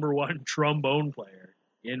the #1 trombone player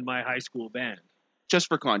in my high school band. Just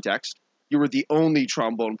for context, you were the only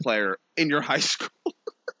trombone player in your high school.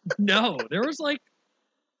 No, there was like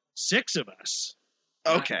 6 of us.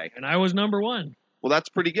 Okay. And I was #1. Well, that's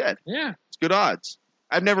pretty good. Yeah. It's good odds.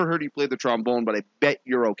 I've never heard you play the trombone, but I bet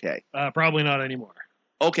you're okay. Probably not anymore.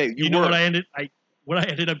 Okay, You know what I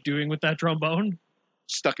ended up doing with that trombone?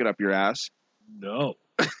 stuck it up your ass. No.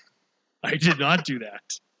 I did not do that.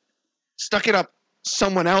 Stuck it up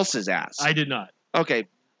someone else's ass. I did not. Okay.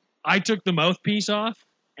 I took the mouthpiece off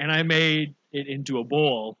and I made it into a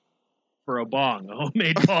bowl for a bong, a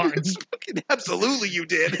homemade bong. Fucking absolutely you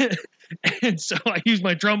did. And so I used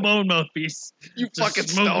my trombone mouthpiece You to fucking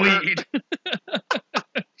smoke stoner. weed.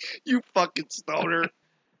 You fucking stoner.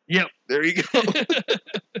 Yep. There you go.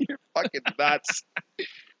 You're fucking nuts.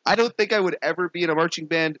 I don't think I would ever be in a marching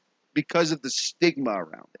band because of the stigma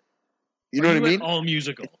around it. You know what I mean? All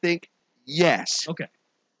musical. I think yes. Okay.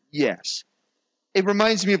 Yes. It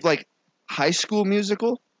reminds me of like High School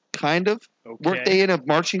Musical, kind of. Okay. Weren't they in a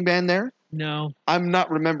marching band there? No, I'm not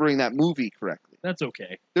remembering that movie correctly. that's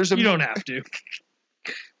okay. There's a You don't have to.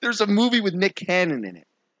 There's a movie with Nick Cannon in it.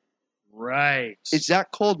 Right. Is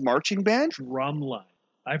that called Marching Band? Drumline.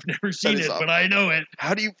 I've never seen is it, awful. but I know it.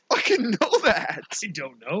 How do you fucking know that? I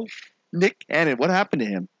don't know. Nick Cannon, what happened to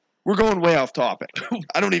him? We're going way off topic.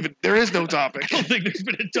 There is no topic. I don't think there's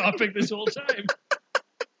been a topic this whole time.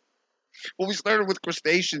 Well, we started with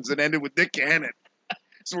crustaceans and ended with Nick Cannon.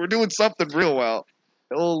 So we're doing something real well.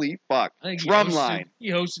 Holy fuck. I think Drumline.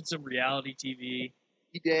 He hosted some reality TV.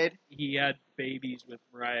 He did? He had babies with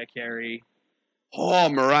Mariah Carey. Oh,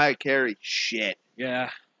 Mariah Carey. Shit. Yeah.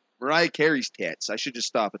 Mariah Carey's tits. I should just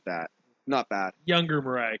stop at that. Not bad. Younger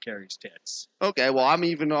Mariah Carey's tits. Okay, well, I'm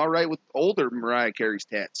even all right with older Mariah Carey's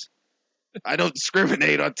tits. I don't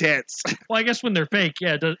discriminate on tits. Well, I guess when they're fake,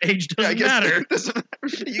 yeah, age doesn't matter. It doesn't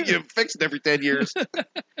matter. You get them fixed every 10 years.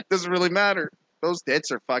 Doesn't really matter. Those tits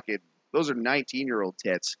are fucking, those are 19-year-old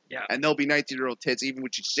tits. Yeah. And they'll be 19-year-old tits even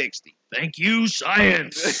when she's 60. Thank you,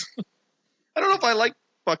 science. I don't know if I like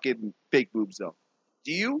fucking fake boobs, though.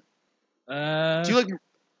 Do you? Do you like,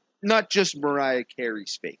 not just Mariah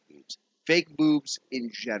Carey's fake boobs in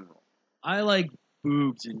general? I like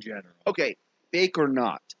boobs in general. Okay, fake or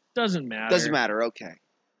not. Doesn't matter. Doesn't matter, okay.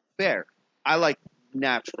 Fair. I like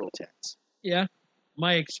natural tits. Yeah.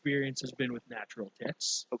 My experience has been with natural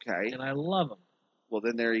tits, Okay. and I love them. Well,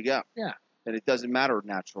 then there you go. Yeah. And it doesn't matter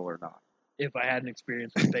natural or not. If I had an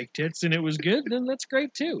experience with fake tits and it was good, then that's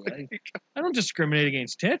great too. I don't discriminate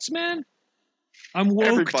against tits, man. I'm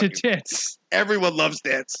woke to fucking- tits. Everyone loves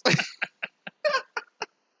tits.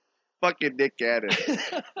 Fucking Nick Cannon.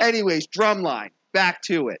 Anyways, Drumline. Back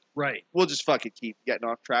to it. Right. We'll just fucking keep getting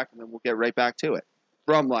off track, and then we'll get right back to it.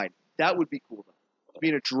 Drumline. That would be cool, though.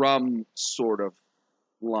 Being a drum sort of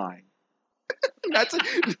line.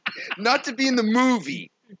 Not to be in the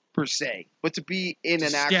movie, per se, but to be in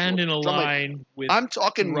an actual... Stand in a drumline. line with I'm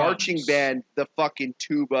talking drums. marching band, the fucking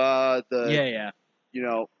tuba, Yeah. you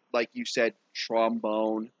know, like you said,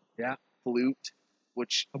 trombone, Yeah. flute,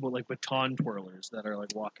 which... How about like baton twirlers that are like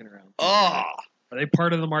walking around? Oh, Are they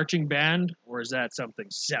part of the marching band, or is that something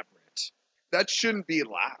separate? that shouldn't be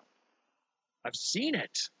allowed. I've seen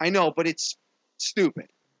it. I know, but it's stupid.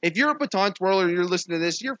 If you're a baton twirler and you're listening to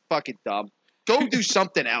this, you're fucking dumb. Go do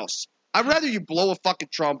something else. I'd rather you blow a fucking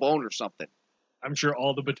trombone or something. I'm sure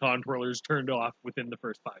all the baton twirlers turned off within the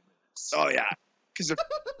first 5 minutes. Oh, yeah. Because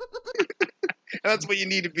that's what you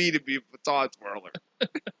need to be a baton twirler.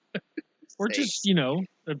 Or just, you know,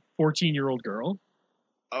 a 14-year-old girl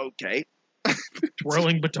Okay.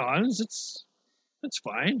 twirling batons. It's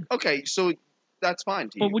fine. Okay, so that's fine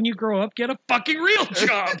to you. But when you grow up, get a fucking real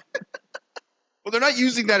job. Well, they're not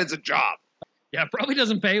using that as a job. Yeah, it probably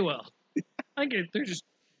doesn't pay well. I think they're just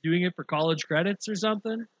doing it for college credits or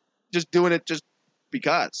something. Just doing it just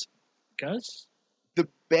because. Because The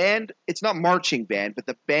band, it's not marching band, but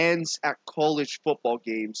the bands at college football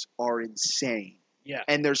games are insane. yeah,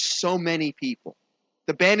 And there's so many people.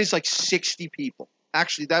 The band is like 60 people.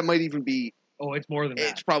 Actually, that might even be, oh, it's more than that.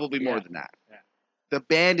 it's probably more Yeah. than that. Yeah. The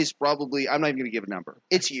band is probably, I'm not even going to give a number.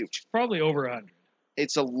 It's huge. Probably over 100.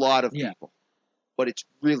 It's a lot of Yeah. people. But it's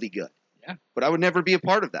really good. Yeah. But I would never be a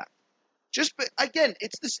part of that. Again,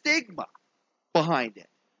 it's the stigma behind it.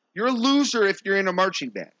 You're a loser if you're in a marching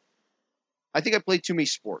band. I think I played too many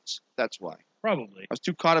sports. That's why. Probably. I was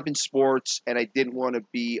too caught up in sports, and I didn't want to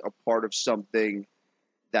be a part of something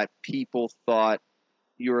that people thought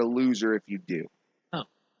you're a loser if you do.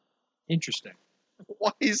 Interesting.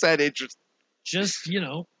 Why is that interesting? Just, you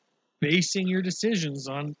know, basing your decisions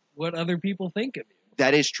on what other people think of you.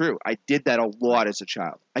 That is true. I did that a lot as a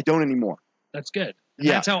child. I don't anymore. That's good. And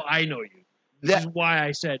Yeah. That's how I know you. This That is why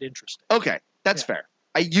I said interesting. okay. That's Yeah. fair.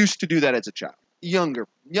 I used to do that as a child. Younger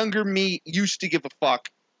me used to give a fuck.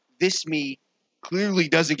 This me clearly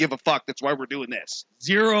doesn't give a fuck. That's why we're doing this.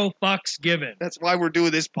 0 fucks given. That's why we're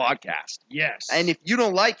doing this podcast. Yes. And if you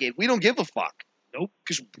don't like it, we don't give a fuck. Nope.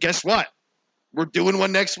 Because guess what? We're doing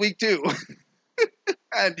one next week too.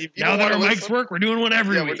 And if you now don't that wanna our mics listen- work, we're doing one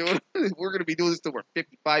every yeah, week. we're gonna be doing this till we're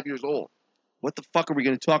 55 years old. What the fuck are we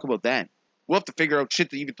gonna talk about then? We'll have to figure out shit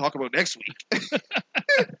to even talk about next week.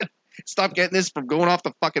 Stop getting this from going off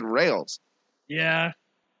the fucking rails. Yeah.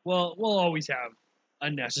 Well, we'll always have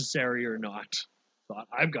unnecessary or not thought.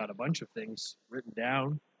 I've got a bunch of things written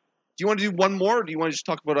down. Do you want to do one more, or do you want to just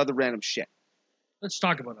talk about other random shit? Let's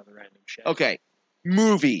talk about other random shit. Okay,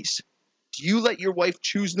 movies. Do you let your wife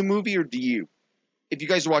choose the movie, or do you? If you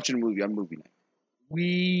guys are watching a movie on movie night.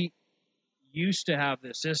 We used to have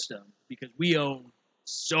this system because we own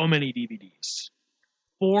so many DVDs.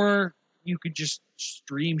 Or you could just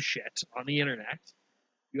stream shit on the internet.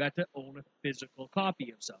 You had to own a physical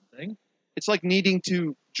copy of something. It's like needing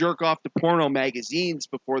to jerk off to porno magazines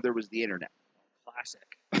before there was the internet.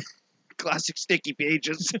 Classic. Classic sticky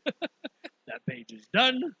pages. That page is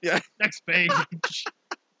done. Yeah. Next page.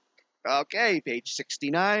 Okay, page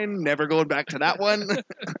 69. Never going back to that one.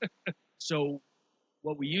 So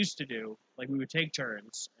what we used to do, like we would take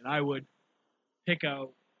turns, and I would pick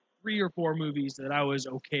out 3 or 4 movies that I was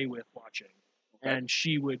okay with watching, Okay. and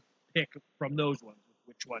she would pick from those ones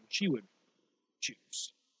which one she would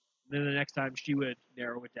choose. And then the next time she would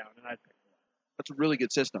narrow it down, and I'd pick one. That's a really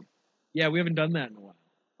good system. Yeah, we haven't done that in a while.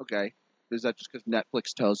 Okay. Is that just because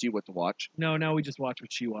Netflix tells you what to watch? No, now we just watch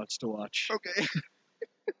what she wants to watch. Okay.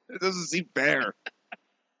 It doesn't seem fair.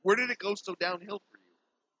 Where did it go so downhill for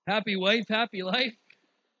you? Happy wife, happy life.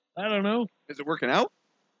 I don't know. Is it working out?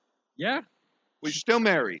 Yeah, Well, you're still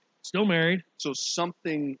married. still married. So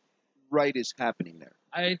something right is happening there.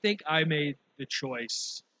 I think I made the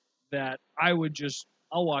choice that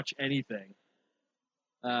I'll watch anything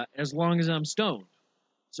as long as I'm stoned.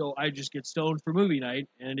 So I just get stoned for movie night,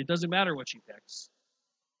 and it doesn't matter what she picks.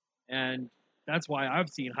 And that's why I've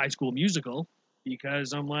seen High School Musical,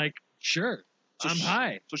 because I'm like, sure, So I'm she-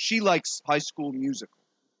 high. So she likes High School Musical.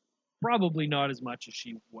 Probably not as much as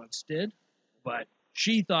she once did, but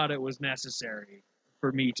she thought it was necessary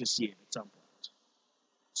for me to see it at some point.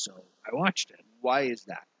 So I watched it, Why is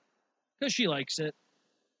that? because she likes it.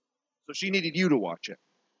 So she needed you to watch it.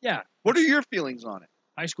 Yeah, What are your feelings on it?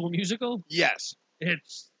 High School Musical, Yes.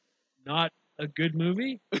 it's not a good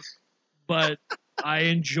movie, but I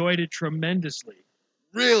enjoyed it tremendously.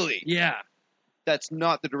 Really? Yeah. That's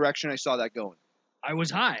not the direction I saw that going. I was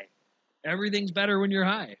high. Everything's better when you're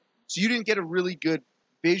high. So you didn't get a really good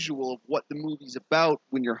visual of what the movie's about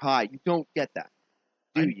when you're high. You don't get that,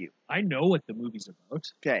 do you? I know what the movie's about.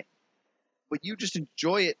 Okay. But you just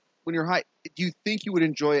enjoy it when you're high. Do you think you would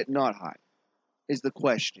enjoy it not high? Is the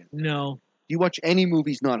question. No. Do you watch any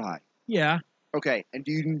movies not high? Yeah. Okay. And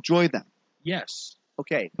do you enjoy them? Yes.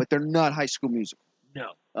 Okay. But they're not High School Musical.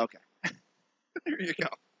 No. Okay. There you go.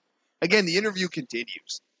 Again, the interview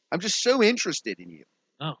continues. I'm just so interested in you.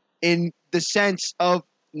 Oh. In the sense of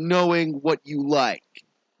knowing what you like.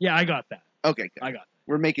 Yeah, I got that. Okay, good. I got that.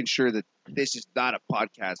 We're making sure that this is not a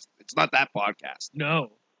podcast. It's not that podcast.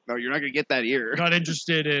 No. No, you're not going to get that here. Not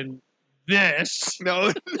interested in this. No,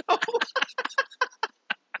 no.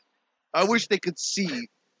 I wish they could see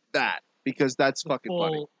that because that's fucking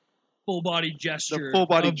funny. Full body gesture. The full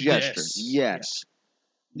body of gesture. this. Yes.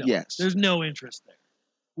 Yeah. No, yes. There's no interest there,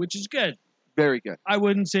 which is good. Very good. I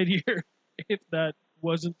wouldn't sit here if that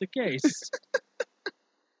wasn't the case.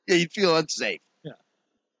 Yeah, you'd feel unsafe. Yeah.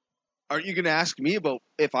 Aren't you going to ask me about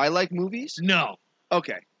if I like movies? No.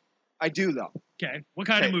 Okay. I do, though. Okay. What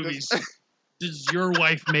kind of Okay, movies does your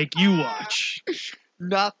wife make you watch?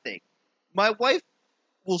 Nothing. My wife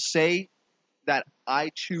will say that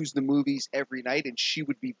I choose the movies every night, and she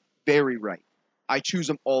would be very right. I choose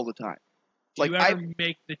them all the time. Do Like you ever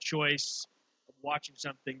make the choice of watching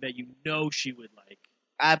something that you know she would like?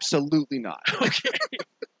 Absolutely not. Okay.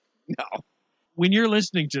 No. When you're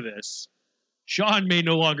listening to this, Sean may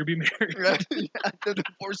no longer be married. Yeah, the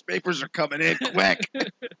divorce papers are coming in quick.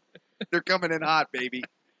 They're coming in hot, baby.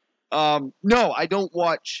 No, I don't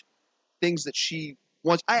watch things that she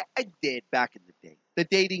wants. I did back in the day. The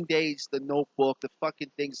dating days, the Notebook, the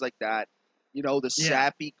fucking things like that. You know, the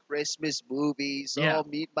sappy Christmas movies. Yeah. Oh,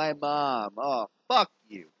 Meet My Mom. Oh, fuck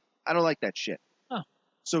you. I don't like that shit. Huh.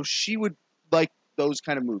 So she would like those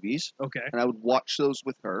kind of movies, Okay. and I would watch those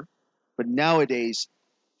with her. But nowadays,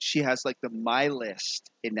 she has like the My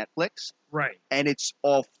List in Netflix, Right. and it's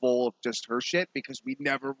all full of just her shit because we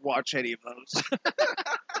never watch any of those.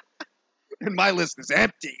 And My List is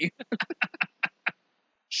empty.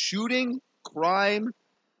 Shooting, crime,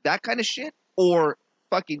 that kind of shit, or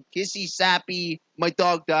fucking kissy, sappy, my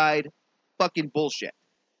dog died, fucking bullshit.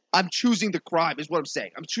 I'm choosing the crime, is what I'm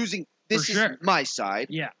saying. I'm choosing, this For is sure. my side,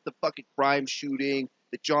 Yeah. the fucking crime shooting,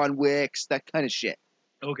 the John Wicks, that kind of shit,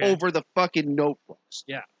 Okay. over the fucking Notebooks.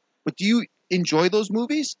 Yeah. But do you enjoy those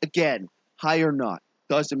movies? Again, high or not,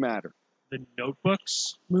 doesn't matter. The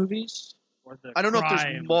Notebooks movies? Or the I don't know if there's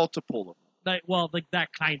crime- multiple of them. like that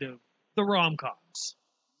kind of, the rom-coms.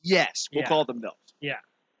 Yes, we'll Yeah. call them those. Yeah.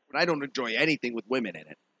 But I don't enjoy anything with women in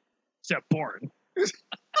it. Except porn.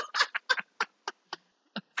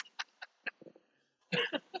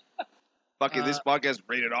 Fucking this podcast is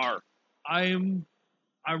rated R. I'm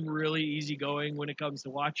really easygoing when it comes to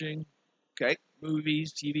watching Okay.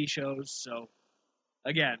 movies, TV shows. So,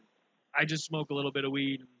 again, I just smoke a little bit of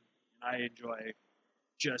weed, and I enjoy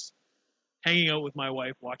just hanging out with my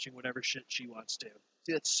wife, watching whatever shit she wants to.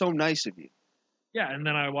 See, that's so nice of you. Yeah, and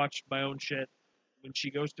then I watch my own shit when she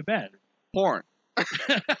goes to bed. Porn.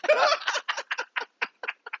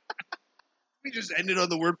 We just ended on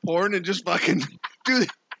the word porn and just fucking do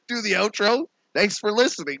the outro. Thanks for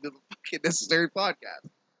listening to the fucking Necessary Podcast.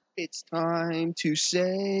 It's time to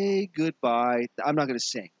say goodbye. I'm not going to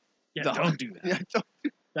sing. Yeah, No. don't do that. Yeah,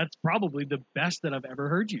 That's probably the best that I've ever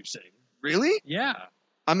heard you sing. really? Yeah.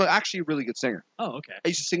 I'm actually a really good singer. Oh, okay. I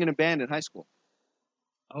used to sing in a band in high school.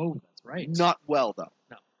 Oh, that's right. Not well, though.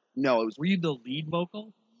 No. No, it was... Were you the lead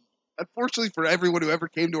vocal? Unfortunately for everyone who ever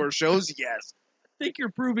came to our shows, yes. I think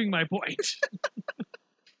you're proving my point.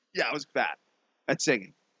 Yeah, I was bad at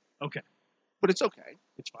singing. Okay. But it's okay.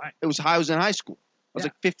 It's fine. It was I was in high school. I was Yeah.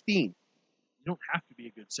 like 15. You don't have to be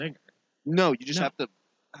a good singer. No, you just No. have to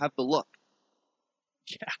have the look.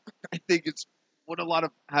 Yeah. I think it's what a lot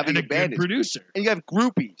of having And a a band good is. producer. And you have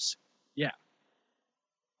groupies. Yeah.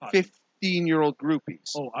 15-year-old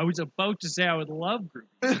groupies. Oh, I was about to say I would love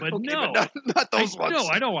groupies, but Okay, no. but not those ones. No,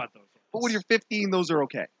 I don't want those ones. But when you're 15, those are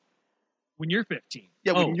okay. When you're 15.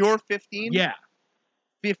 Yeah, Oh, when you're 15, yeah.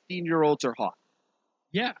 15-year-olds are hot.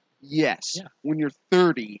 Yeah. Yes. Yeah. When you're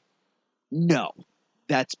 30, no.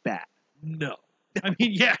 That's bad. No. I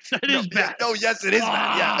mean, yes, that is bad. No, yes, it is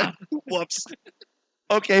bad. Yeah. Whoops.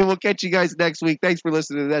 Okay, we'll catch you guys next week. Thanks for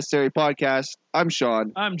listening to the Necessary Podcast. I'm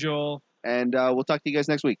Sean, I'm Joel. and we'll talk to you guys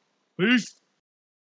next week. Peace.